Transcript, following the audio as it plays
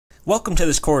Welcome to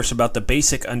this course about the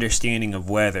basic understanding of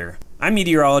weather. I'm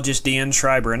meteorologist Dan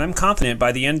Schreiber, and I'm confident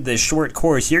by the end of this short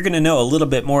course you're going to know a little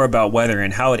bit more about weather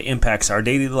and how it impacts our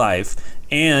daily life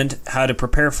and how to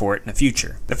prepare for it in the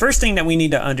future. The first thing that we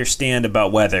need to understand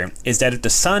about weather is that if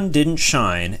the sun didn't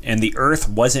shine and the earth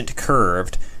wasn't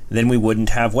curved, then we wouldn't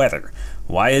have weather.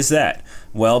 Why is that?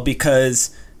 Well,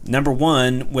 because number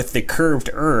one, with the curved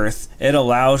earth, it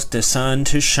allows the sun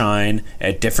to shine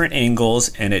at different angles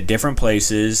and at different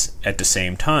places at the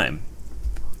same time.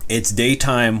 It's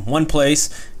daytime one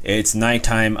place, it's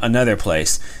nighttime another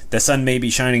place. The sun may be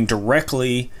shining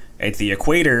directly at the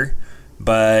equator,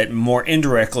 but more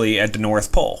indirectly at the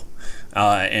North Pole.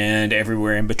 And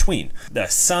everywhere in between. The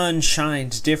sun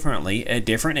shines differently at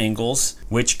different angles,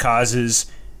 which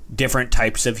causes different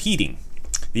types of heating.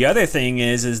 The other thing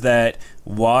is that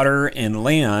water and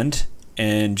land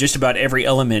and just about every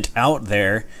element out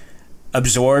there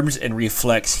absorbs and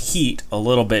reflects heat a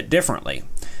little bit differently.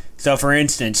 So for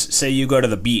instance, say you go to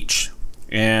the beach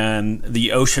and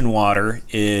the ocean water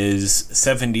is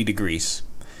 70 degrees,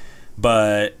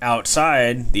 but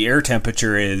outside the air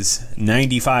temperature is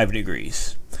 95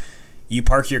 degrees. You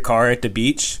park your car at the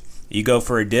beach, you go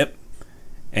for a dip,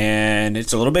 and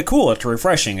it's a little bit cool, it's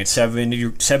refreshing, it's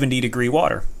 70 degree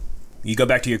water. You go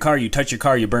back to your car, you touch your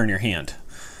car, you burn your hand.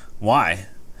 Why?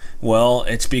 Well,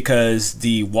 it's because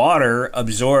the water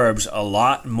absorbs a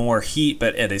lot more heat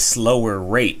but at a slower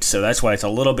rate, so that's why it's a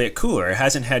little bit cooler. It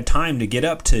hasn't had time to get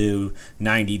up to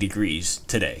 90 degrees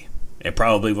today. It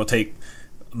probably will take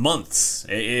months.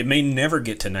 It may never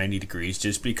get to 90 degrees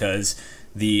just because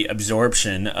the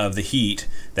absorption of the heat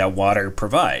that water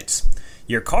provides.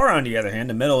 Your car, on the other hand,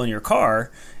 the metal in your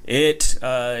car, it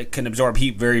can absorb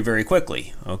heat very, very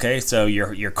quickly. Okay, so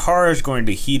your car is going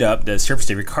to heat up, the surface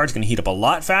of your car is going to heat up a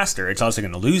lot faster. It's also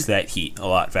going to lose that heat a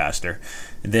lot faster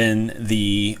than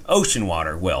the ocean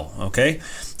water will. Okay,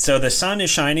 so the sun is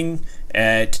shining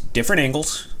at different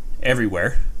angles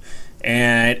everywhere,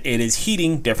 and it is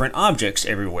heating different objects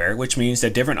everywhere, which means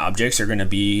that different objects are going to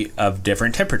be of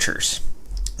different temperatures.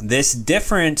 This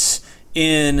difference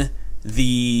in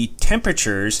the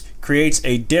temperatures creates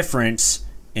a difference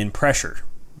in pressure.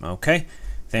 Okay,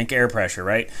 think air pressure,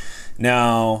 right?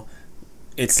 Now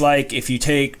it's like if you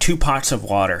take two pots of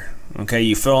water, okay,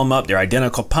 you fill them up, they're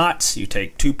identical pots, you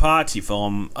take two pots, you fill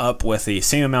them up with the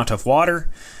same amount of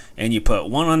water, and you put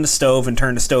one on the stove and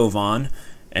turn the stove on,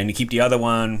 and you keep the other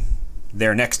one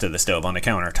there next to the stove on the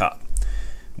countertop.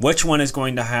 Which one is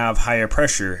going to have higher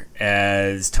pressure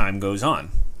as time goes on?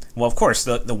 Well, of course,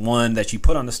 the one that you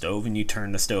put on the stove and you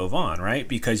turn the stove on, right?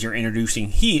 Because you're introducing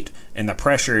heat and the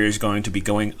pressure is going to be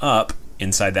going up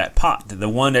inside that pot. The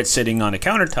one that's sitting on the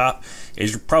countertop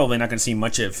is probably not going to see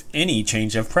much of any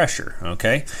change of pressure,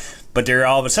 okay? But there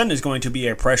all of a sudden is going to be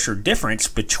a pressure difference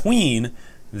between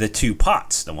the two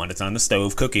pots, the one that's on the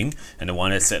stove cooking and the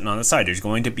one that's sitting on the side. There's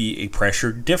going to be a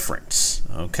pressure difference,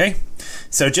 okay?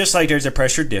 So just like there's a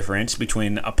pressure difference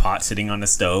between a pot sitting on the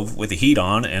stove with the heat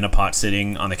on and a pot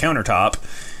sitting on the countertop,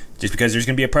 just because there's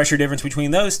going to be a pressure difference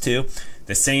between those two,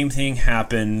 the same thing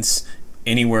happens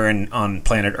anywhere on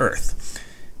planet Earth.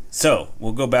 So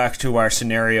we'll go back to our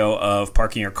scenario of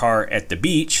parking your car at the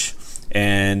beach,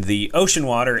 and the ocean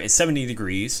water is 70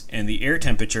 degrees and the air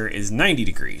temperature is 90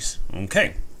 degrees.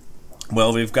 Okay,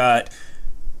 well, we've got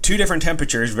two different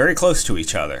temperatures very close to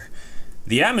each other.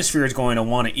 The atmosphere is going to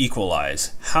want to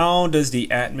equalize. How does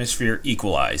the atmosphere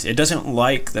equalize? It doesn't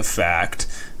like the fact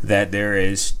that there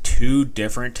is two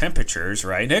different temperatures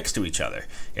right next to each other.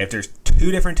 If there's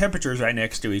two different temperatures right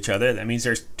next to each other, that means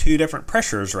there's two different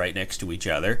pressures right next to each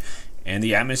other, and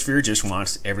the atmosphere just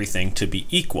wants everything to be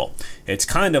equal. It's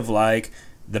kind of like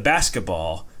the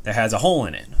basketball that has a hole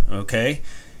in it, okay?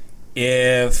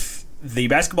 If the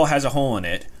basketball has a hole in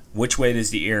it, which way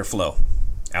does the air flow?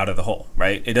 Out of the hole,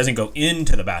 right? It doesn't go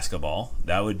into the basketball.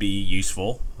 That would be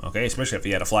useful, okay? Especially if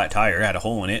you had a flat tire, had a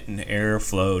hole in it, and air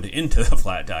flowed into the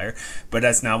flat tire. But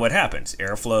that's not what happens.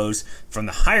 Air flows from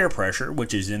the higher pressure,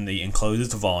 which is in the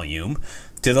enclosed volume,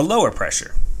 to the lower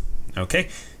pressure, okay?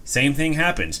 Same thing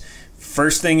happens.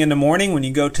 First thing in the morning when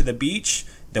you go to the beach,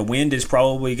 the wind is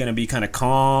probably going to be kind of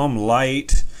calm,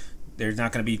 light. There's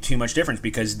not going to be too much difference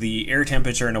because the air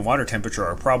temperature and the water temperature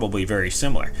are probably very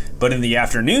similar. But in the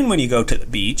afternoon when you go to the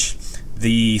beach,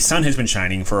 the sun has been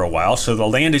shining for a while, so the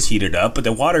land is heated up, but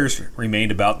the water's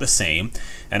remained about the same,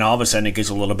 and all of a sudden it gets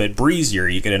a little bit breezier.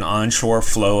 You get an onshore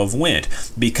flow of wind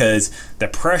because the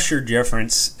pressure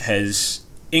difference has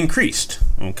increased,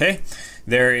 okay?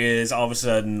 There is all of a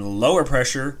sudden lower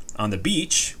pressure on the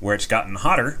beach where it's gotten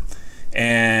hotter,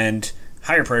 and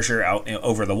higher pressure out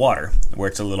over the water where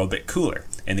it's a little bit cooler.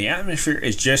 And the atmosphere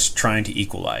is just trying to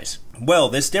equalize. Well,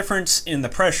 this difference in the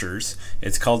pressures,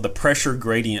 it's called the pressure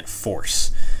gradient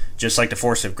force. Just like the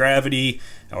force of gravity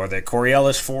or the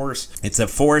Coriolis force, it's a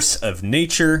force of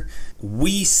nature.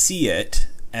 We see it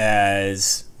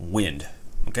as wind.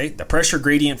 Okay, the pressure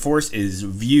gradient force is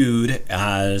viewed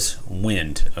as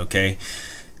wind. Okay,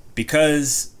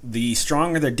 because the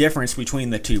stronger the difference between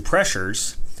the two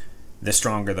pressures, the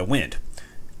stronger the wind.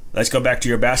 Let's go back to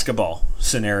your basketball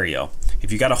scenario.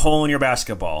 If you got a hole in your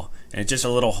basketball and it's just a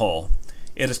little hole,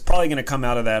 it is probably going to come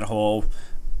out of that hole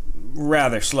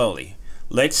rather slowly.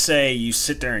 Let's say you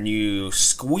sit there and you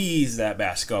squeeze that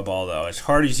basketball though as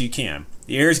hard as you can.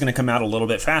 The air is going to come out a little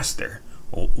bit faster.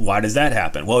 Well, why does that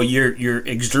happen? Well, you're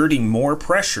exerting more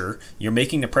pressure. You're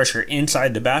making the pressure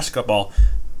inside the basketball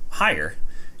higher,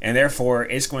 and therefore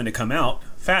it's going to come out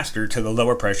faster to the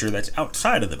lower pressure that's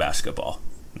outside of the basketball.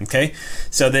 Okay,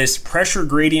 so this pressure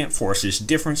gradient force, this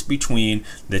difference between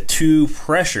the two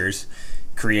pressures,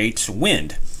 creates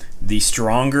wind. The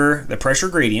stronger the pressure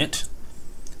gradient,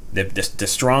 the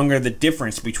stronger the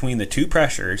difference between the two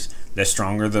pressures, the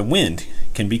stronger the wind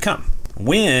can become.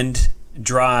 Wind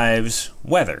drives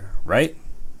weather, right?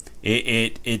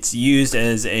 It's used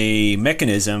as a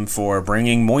mechanism for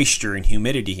bringing moisture and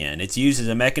humidity in. It's used as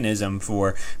a mechanism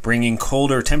for bringing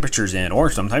colder temperatures in, or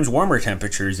sometimes warmer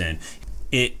temperatures in.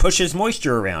 It pushes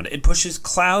moisture around. It pushes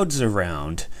clouds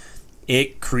around.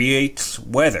 It creates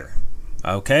weather.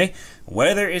 Okay?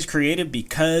 Weather is created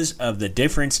because of the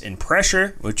difference in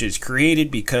pressure, which is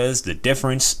created because the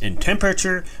difference in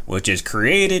temperature, which is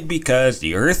created because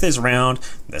the earth is round,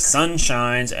 the sun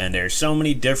shines, and there's so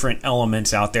many different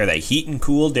elements out there that heat and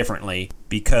cool differently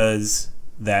because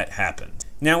that happens.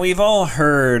 Now, we've all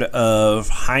heard of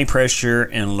high pressure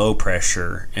and low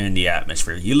pressure in the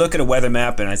atmosphere. You look at a weather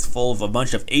map and it's full of a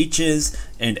bunch of H's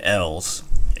and L's.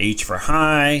 H for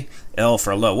high, L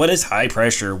for low. What is high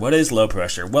pressure? What is low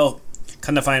pressure? Well,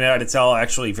 come to find out, it's all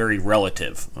actually very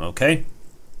relative, okay?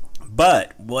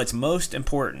 But what's most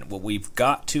important, what we've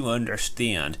got to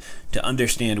understand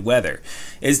weather,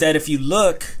 is that if you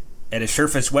look at a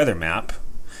surface weather map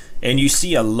and you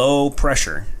see a low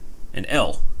pressure, an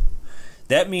L,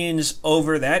 that means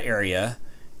over that area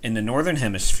in the northern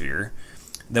hemisphere,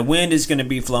 the wind is going to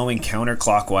be flowing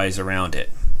counterclockwise around it,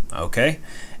 okay?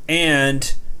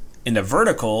 And in the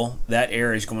vertical, that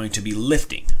air is going to be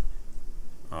lifting.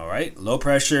 All right, low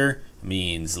pressure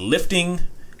means lifting.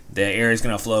 The air is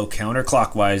going to flow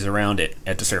counterclockwise around it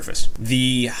at the surface.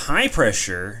 The high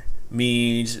pressure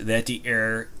means that the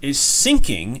air is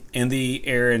sinking in the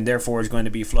air and therefore is going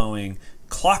to be flowing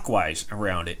clockwise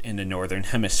around it in the northern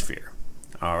hemisphere.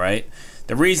 All right.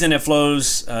 The reason it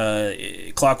flows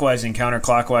clockwise and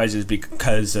counterclockwise is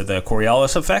because of the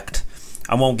Coriolis effect.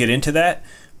 I won't get into that,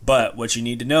 but what you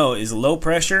need to know is low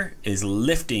pressure is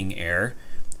lifting air.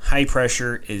 High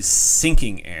pressure is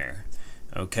sinking air.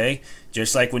 Okay?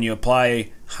 Just like when you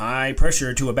apply high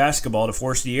pressure to a basketball to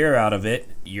force the air out of it,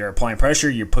 you're applying pressure,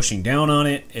 you're pushing down on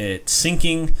it, it's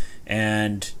sinking,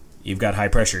 and you've got high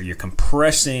pressure. You're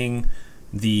compressing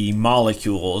the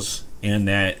molecules in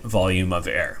that volume of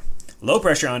air. Low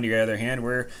pressure, on the other hand,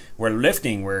 we're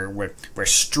lifting, we're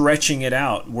stretching it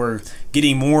out, we're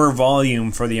getting more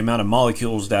volume for the amount of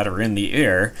molecules that are in the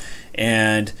air,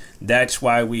 and that's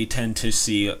why we tend to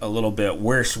see a little bit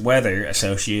worse weather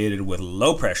associated with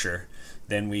low pressure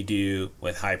than we do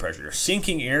with high pressure.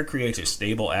 Sinking air creates a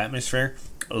stable atmosphere.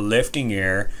 Lifting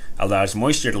air allows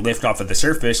moisture to lift off of the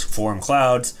surface, form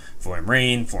clouds, form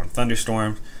rain, form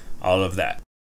thunderstorms, all of that.